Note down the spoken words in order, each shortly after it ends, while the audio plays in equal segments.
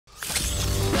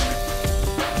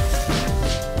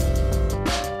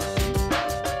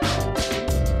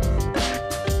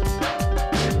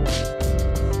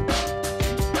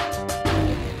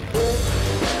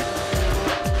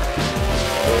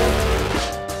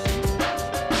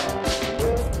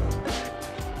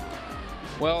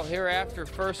Well, here after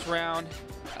first round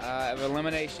of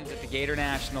eliminations at the Gator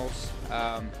Nationals,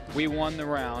 we won the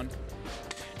round,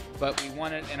 but we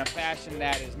won it in a fashion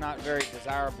that is not very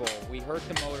desirable. We hurt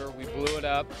the motor, we blew it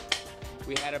up,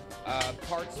 we had a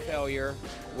parts failure,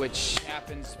 which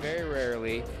happens very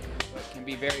rarely, but can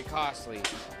be very costly.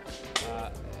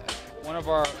 One of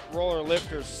our roller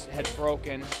lifters had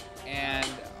broken,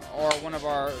 or one of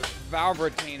our valve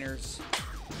retainers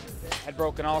had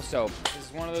broken also. This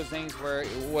is one of those things where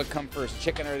what come first,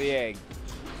 chicken or the egg?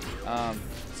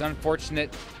 It's an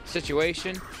unfortunate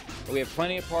situation, but we have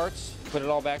plenty of parts, put it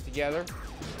all back together,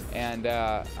 and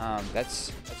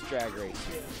that's drag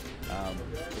racing.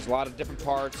 There's a lot of different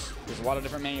parts, there's a lot of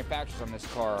different manufacturers on this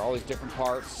car, all these different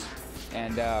parts,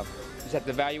 and just have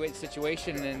to evaluate the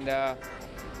situation and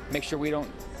make sure we don't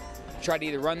try to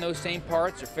either run those same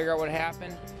parts or figure out what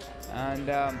happened, and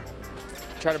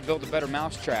try to build a better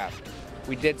mousetrap.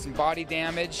 We did some body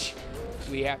damage.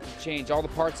 We have to change all the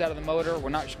parts out of the motor. We're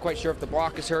not quite sure if the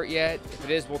block is hurt yet. If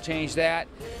it is, we'll change that.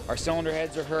 Our cylinder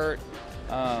heads are hurt.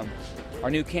 Our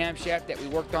new camshaft that we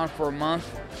worked on for a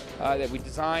month that we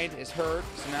designed is hurt,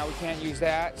 so now we can't use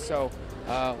that. So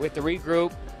we have to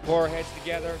regroup, pull our heads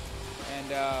together,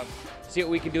 and see what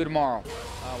we can do tomorrow.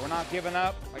 We're not giving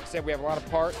up. Like I said, we have a lot of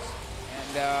parts,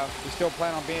 and we still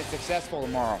plan on being successful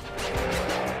tomorrow.